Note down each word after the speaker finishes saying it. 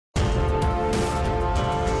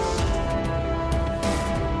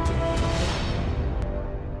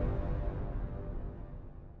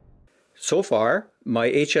So far, my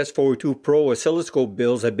Hs402 Pro oscilloscope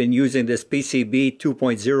builds have been using this PCB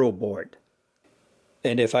 2.0 board.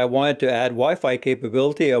 And if I wanted to add Wi-Fi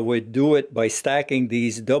capability, I would do it by stacking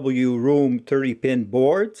these W-Room 30-pin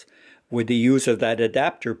boards with the use of that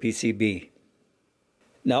adapter PCB.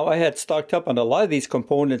 Now I had stocked up on a lot of these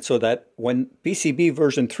components so that when PCB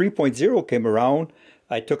version 3.0 came around,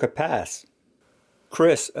 I took a pass.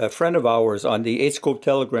 Chris, a friend of ours on the Hs402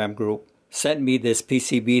 Telegram group, sent me this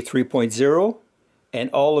PCB 3.0 and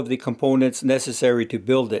all of the components necessary to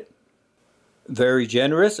build it. Very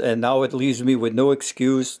generous, and now it leaves me with no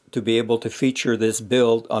excuse to be able to feature this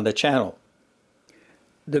build on the channel.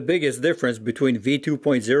 The biggest difference between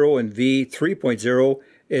V2.0 and V3.0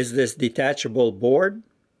 is this detachable board.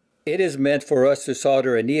 It is meant for us to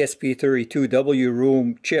solder an ESP32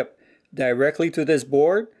 W-Room chip directly to this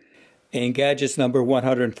board. In gadgets number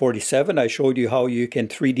 147, I showed you how you can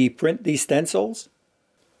 3D print these stencils,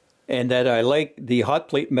 and that I like the hot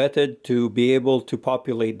plate method to be able to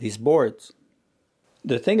populate these boards.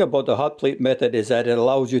 The thing about the hot plate method is that it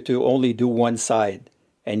allows you to only do one side,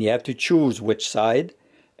 and you have to choose which side,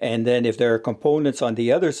 and then if there are components on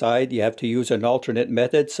the other side, you have to use an alternate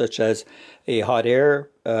method such as a hot air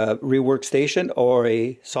rework station or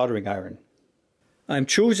a soldering iron. I'm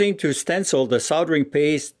choosing to stencil the soldering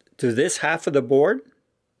paste to this half of the board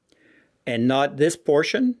and not this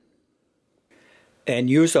portion, and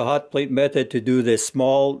use the hot plate method to do this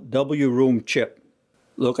small W-Room chip.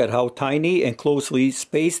 Look at how tiny and closely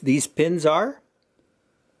spaced these pins are.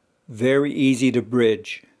 Very easy to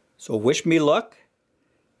bridge. So wish me luck.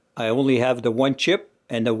 I only have the one chip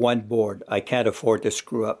and the one board. I can't afford to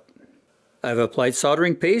screw up. I've applied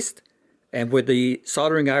soldering paste, and with the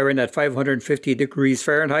soldering iron at 550 degrees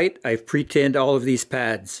Fahrenheit, I've pre-tinned all of these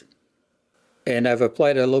pads. And I've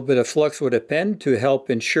applied a little bit of flux with a pen to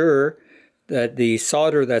help ensure that the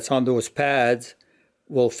solder that's on those pads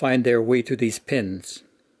will find their way to these pins.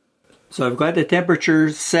 So I've got the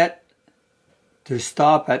temperature set to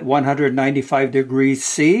stop at 195 degrees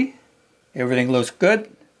C. Everything looks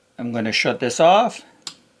good. I'm going to shut this off.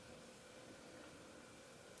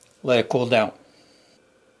 Let it cool down.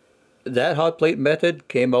 That hot plate method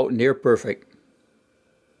came out near perfect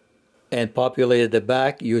and populated the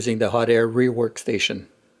back using the hot air rework station.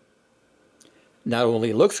 Not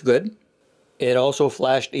only looks good, it also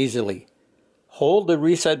flashed easily. Hold the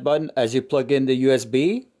reset button as you plug in the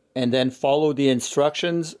USB and then follow the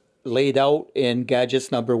instructions laid out in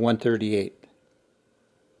gadgets number 138.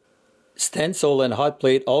 Stencil and hot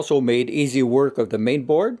plate also made easy work of the main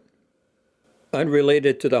board.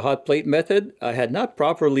 Unrelated to the hot plate method, I had not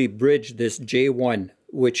properly bridged this J1,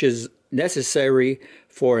 which is necessary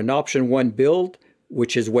for an option 1 build,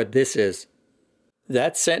 which is what this is.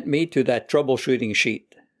 That sent me to that troubleshooting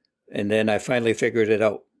sheet, and then I finally figured it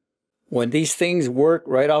out. When these things work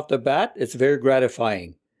right off the bat, it's very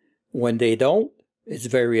gratifying. When they don't, it's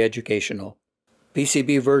very educational.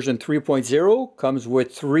 PCB version 3.0 comes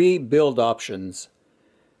with 3 build options: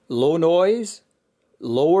 low noise,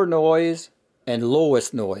 lower noise, and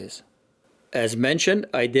lowest noise. As mentioned,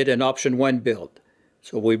 I did an option 1 build.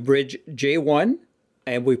 So we bridge J1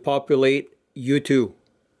 and we populate U2.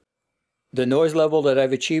 The noise level that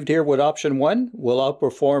I've achieved here with option 1 will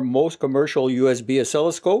outperform most commercial USB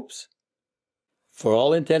oscilloscopes. For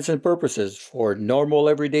all intents and purposes, for normal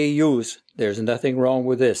everyday use, there's nothing wrong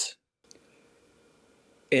with this.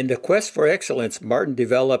 In the quest for excellence, Martin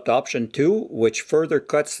developed option 2, which further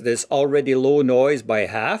cuts this already low noise by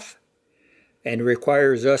half and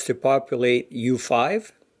requires us to populate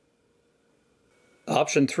U5.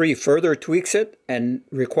 Option 3 further tweaks it and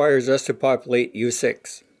requires us to populate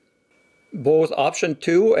U6. Both option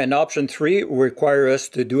 2 and option 3 require us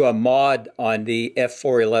to do a mod on the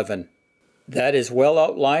F411. That is well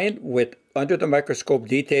outlined with under the microscope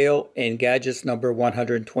detail in gadgets number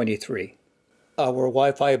 123. Our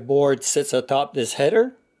Wi-Fi board sits atop this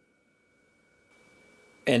header,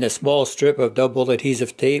 and a small strip of double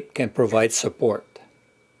adhesive tape can provide support.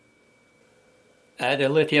 Add a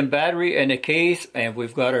lithium battery and a case, and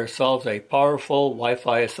we've got ourselves a powerful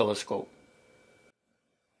Wi-Fi oscilloscope.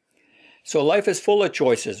 So life is full of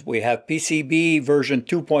choices. We have PCB version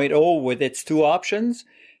 2.0 with its 2 options,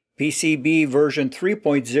 PCB version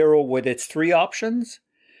 3.0 with its 3 options.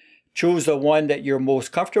 Choose the one that you're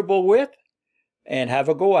most comfortable with and have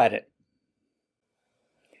a go at it.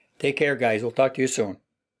 Take care, guys. We'll talk to you soon.